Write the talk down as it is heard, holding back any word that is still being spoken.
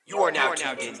are now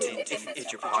tuned into If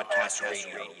It's Your Podcast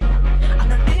Radio. I'm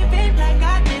not living like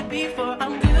I did before.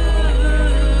 I'm good.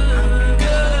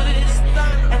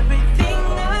 Everything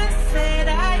I said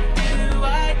I do,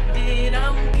 I did.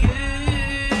 I'm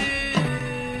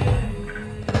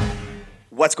good.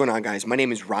 What's going on, guys? My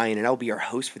name is Ryan, and I'll be your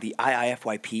host for the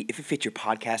IIFYP If It Fits Your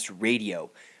Podcast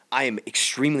Radio. I am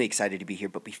extremely excited to be here,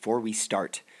 but before we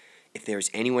start, if there's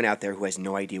anyone out there who has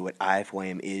no idea what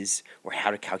IFYM is or how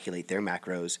to calculate their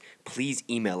macros, please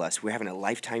email us. We're having a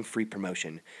lifetime free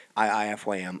promotion,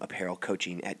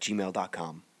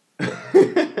 iifymapparelcoaching@gmail.com.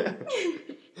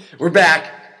 We're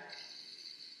back.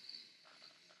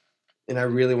 And I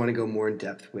really want to go more in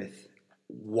depth with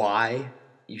why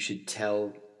you should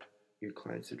tell your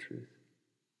clients the truth.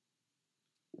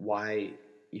 Why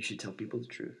you should tell people the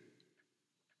truth.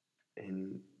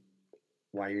 And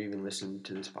why you're even listening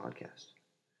to this podcast.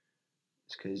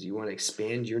 It's because you want to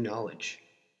expand your knowledge,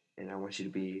 and I want you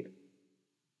to be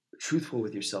truthful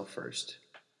with yourself first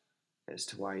as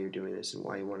to why you're doing this and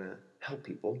why you want to help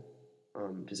people.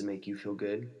 Does it make you feel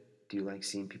good? Do you like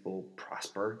seeing people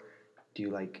prosper? Do you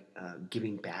like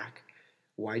giving back?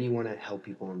 Why do you want to help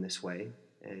people in this way?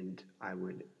 And I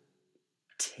would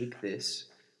take this,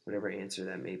 whatever answer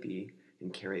that may be,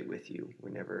 and carry it with you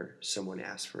whenever someone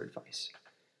asks for advice.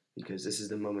 Because this is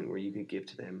the moment where you could give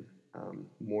to them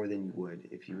more than you would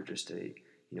if you were just a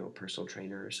personal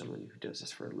trainer or someone who does this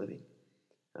for a living.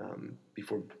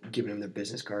 Before giving them their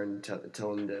business card and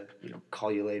tell them to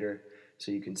call you later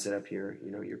so you can set up your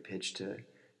pitch to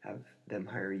have them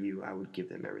hire you, I would give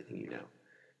them everything you know.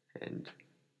 And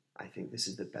I think this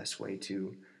is the best way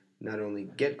to not only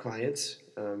get clients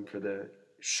for the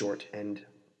short and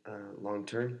long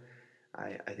term.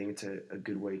 I think it's a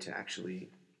good way to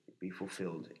actually be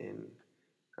fulfilled in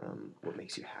what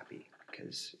makes you happy.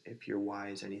 Because if your why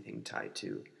is anything tied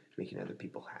to making other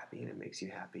people happy and it makes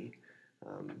you happy,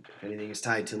 if anything is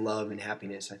tied to love and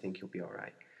happiness, I think you'll be all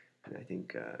right. And I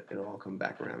think it'll all come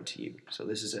back around to you. So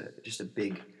this is just a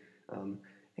big,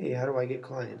 hey, how do I get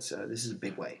clients? This is a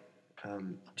big way.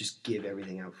 Just give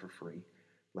everything out for free.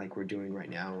 Like we're doing right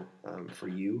now for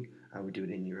you, I would do it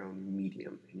in your own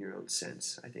medium, in your own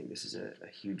sense. I think this is a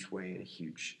huge way and a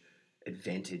huge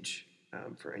advantage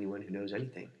for anyone who knows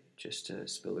anything, just to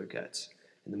spill their guts.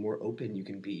 And the more open you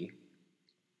can be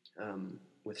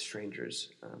with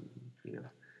strangers,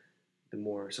 the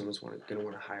more someone's going to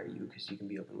want to hire you because you can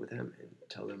be open with them and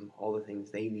tell them all the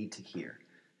things they need to hear.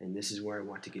 And this is where I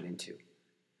want to get into,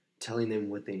 telling them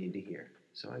what they need to hear.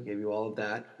 So I gave you all of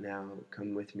that. Now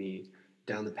come with me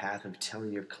down the path of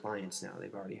telling your clients now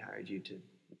they've already hired you to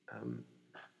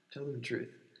tell them the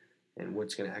truth and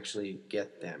what's going to actually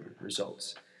get them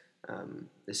results.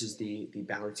 This is the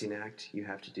balancing act you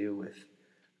have to do with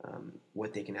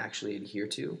what they can actually adhere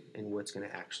to and what's going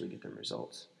to actually get them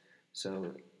results.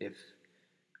 So if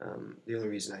the only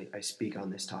reason I speak on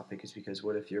this topic is because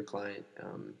what if your client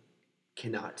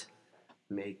cannot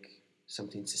make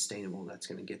something sustainable that's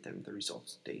going to get them the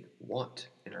results they want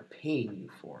and are paying you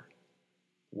for?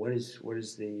 What do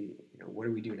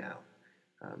we do now?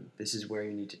 This is where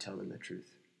you need to tell them the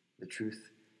truth. The truth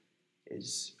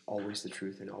is always the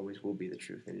truth and always will be the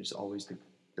truth, and it's always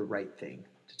the right thing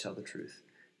to tell the truth,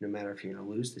 no matter if you're going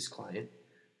to lose this client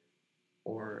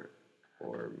or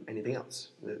anything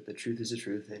else. The truth is the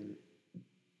truth, and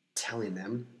telling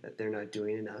them that they're not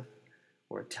doing enough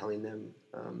or telling them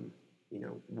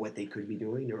what they could be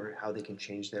doing or how they can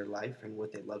change their life and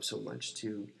what they love so much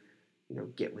to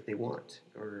get what they want,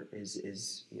 or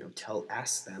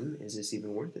ask them, is this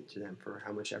even worth it to them for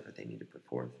how much effort they need to put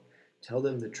forth? Tell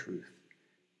them the truth.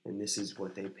 And this is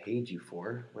what they paid you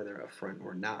for, whether upfront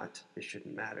or not. It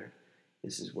shouldn't matter.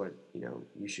 This is what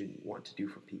you should want to do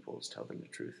for people, is tell them the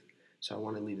truth. So I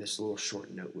want to leave this little short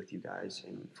note with you guys,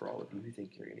 and for all of you who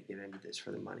think you're going to get into this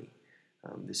for the money,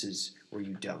 this is where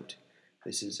you don't.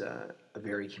 This is a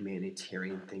very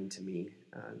humanitarian thing to me,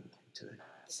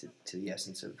 to the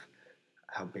essence of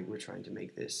how big we're trying to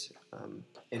make this.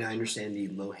 And I understand the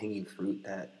low-hanging fruit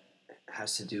that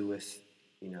has to do with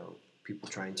people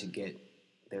trying to get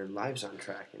their lives on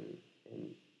track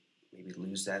and maybe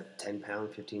lose that 10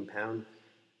 pound, 15 pound,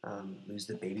 lose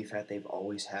the baby fat they've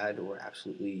always had, or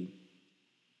absolutely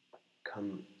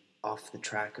come off the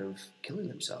track of killing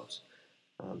themselves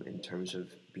in terms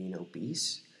of being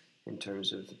obese, in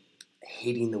terms of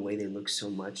hating the way they look so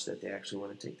much that they actually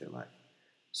want to take their life.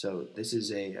 So this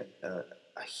is a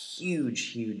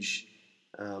huge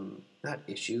not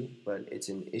issue, but it's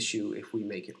an issue if we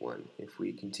make it one, if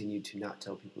we continue to not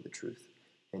tell people the truth.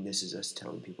 And this is us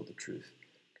telling people the truth,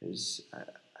 because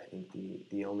I think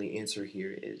the only answer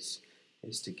here is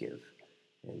to give.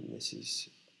 And this is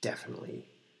definitely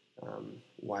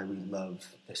why we love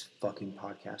this fucking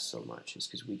podcast so much is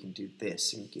because we can do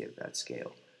this and give that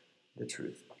scale the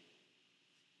truth.